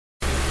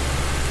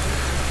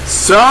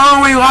So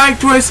we'd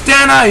like to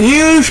extend a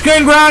huge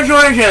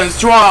congratulations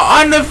to our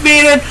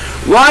undefeated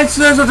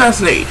Righteousness of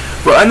Destiny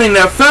for ending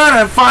their third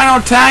and final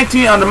tag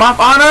team of the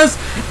month honors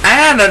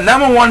and the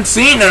 #1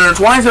 seed in the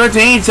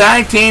 2017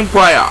 tag team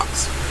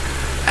playoffs.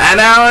 And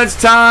now it's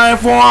time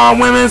for our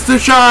women's to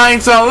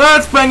shine, so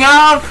let's bring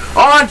out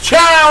our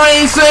Chao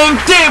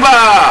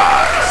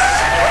divas!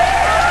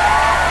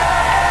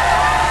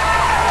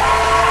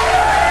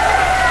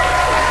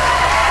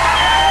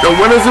 The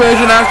women's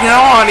division as you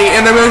know on the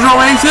individual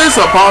races,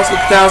 so Paul's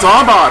details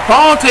are about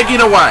Paul, take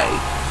it away.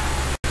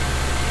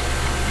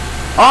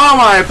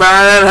 Alright,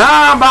 Brandon,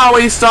 how about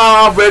we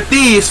start off with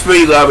these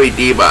three lovely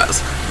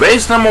divas.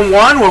 Race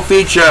 #1 will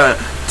feature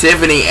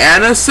Tiffany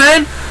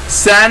Anderson,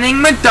 Sandy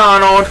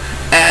McDonald,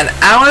 and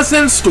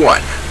Allison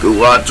Stewart. Good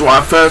luck to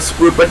our first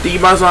group of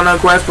divas on the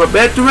quest for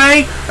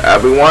victory.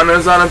 Everyone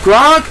is on the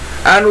clock,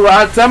 and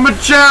let's have a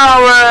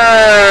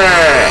challenge!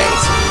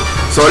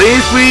 So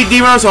these three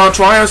divas are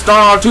trying to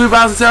start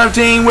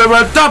 2017 with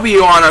a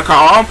W on the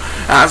column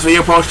as we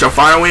approach the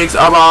final weeks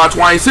of our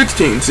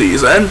 2016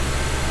 season.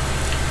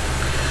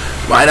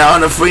 Right now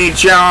in the free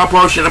Chao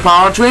approaching the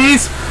palm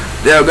trees,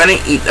 they're gonna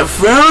eat the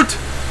fruit,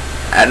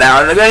 and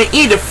now they're gonna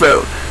eat the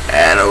fruit.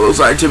 And it looks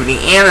like Tiffany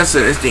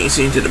Anderson is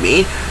dancing to the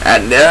beat,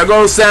 and there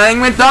goes Sandy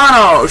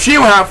McDonald. She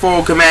will have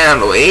full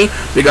command of the lead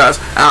because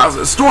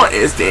Allison Stewart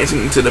is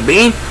dancing to the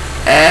beat,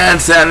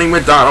 and Sandy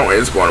McDonald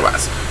is going to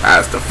rest.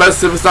 As the first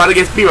superstar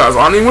against divas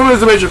on the women's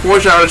division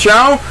portion of the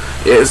show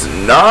is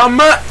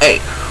number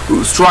 8,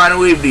 who's trying to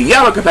leave the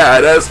yellow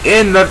competitors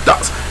in the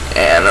dust.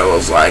 And it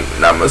looks like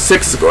number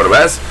 6 is going to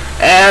rest,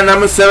 and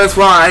number 7 is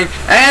flying,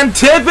 and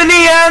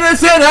Tiffany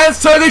Anderson has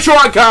took a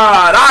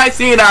shortcut. I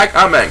see that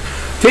coming.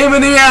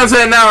 Tiffany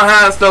Anderson now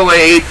has the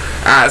lead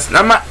as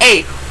number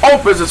 8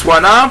 opens this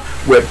one up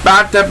with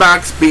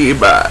back-to-back speed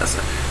bursts.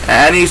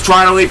 And he's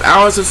trying to leave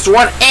Allison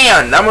Stewart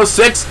and number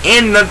 6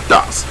 in the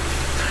dust.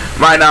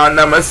 Right now,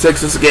 number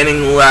 6 is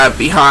getting left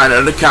behind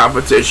in the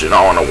competition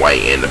on the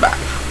way in the back.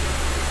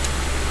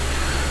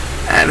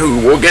 And who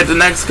will get the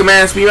next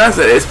command speed burst?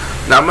 It is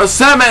number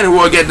 7 who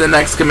will get the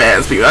next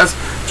command speed burst,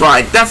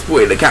 trying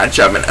desperately to catch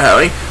up in a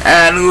hurry.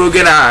 And look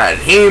at that,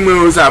 he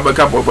moves up a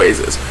couple of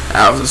places.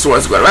 Allison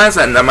Stewart's going to rest,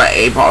 and number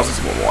 8 pauses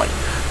for one.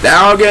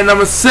 Now again,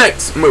 number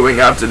 6 moving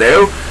up to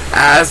do,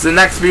 as the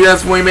next speed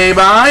burst will be made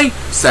by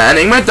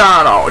Sandy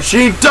McDonald.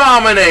 She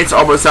dominates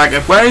over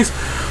second place,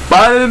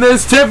 but it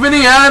is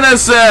Tiffany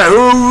Anderson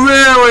who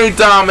really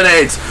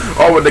dominates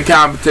over the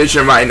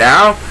competition right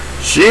now.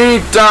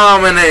 She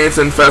dominates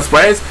in first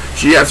place.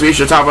 She has reached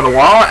the top of the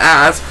wall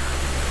as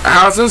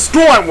Allison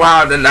Stewart will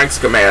have the next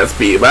command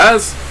speed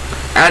burst.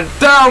 And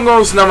down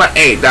goes number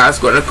 8. That's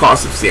going to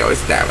cause some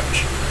serious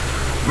damage.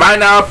 Right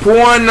now,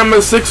 poor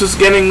number 6 is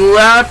getting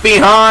left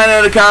behind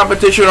in the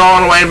competition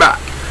all the way back.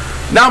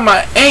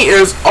 Number 8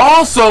 is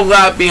also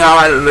left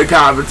behind in the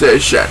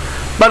competition.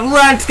 But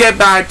let's get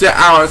back to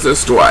Allison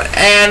Stewart.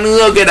 And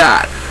look at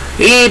that.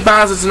 He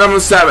passes number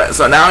 7.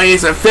 So now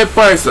he's in 5th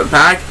place in the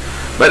pack.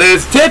 But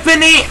it's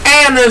Tiffany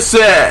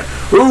Anderson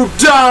who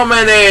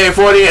dominated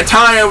for the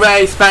entire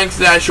race thanks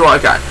to that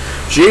shortcut.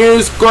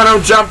 She's going to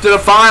jump to the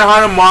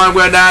 500 mark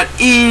with that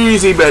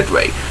easy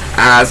victory.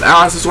 As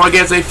Allison Stewart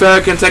gets a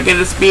third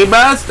consecutive speed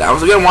burst. That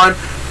was a good one.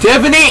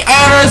 Tiffany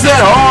Anderson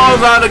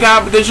holds on the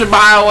competition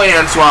by a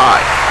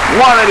landslide.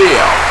 What a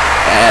deal.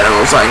 And it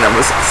looks like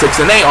number 6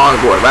 and 8 on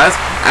the board best,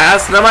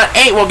 as number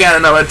 8 will get a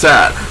number 10.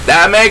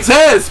 That makes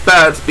his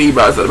third speed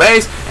burst of the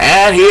base,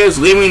 and he is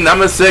leaving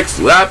number 6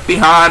 left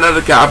behind in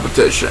the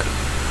competition.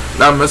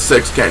 Number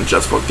 6 can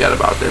just forget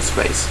about this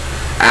space.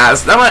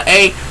 As number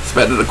 8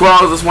 expected to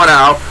close this one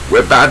out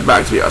with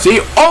back-to-back speed bursts.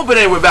 He opened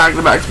it with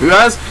back-to-back speed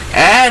bursts,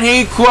 and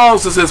he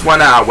closes this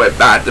one out with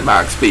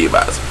back-to-back speed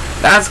bursts.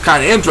 That's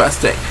kind of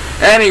interesting.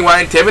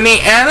 Anyway, Tiffany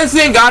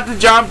Anderson got the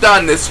job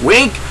done this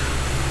week.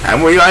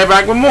 And we'll be right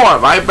back with more.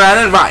 Right,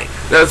 Brandon? Right.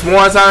 There's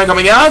more time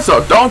coming out,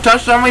 so don't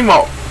touch the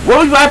remote.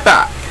 We'll be right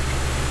back.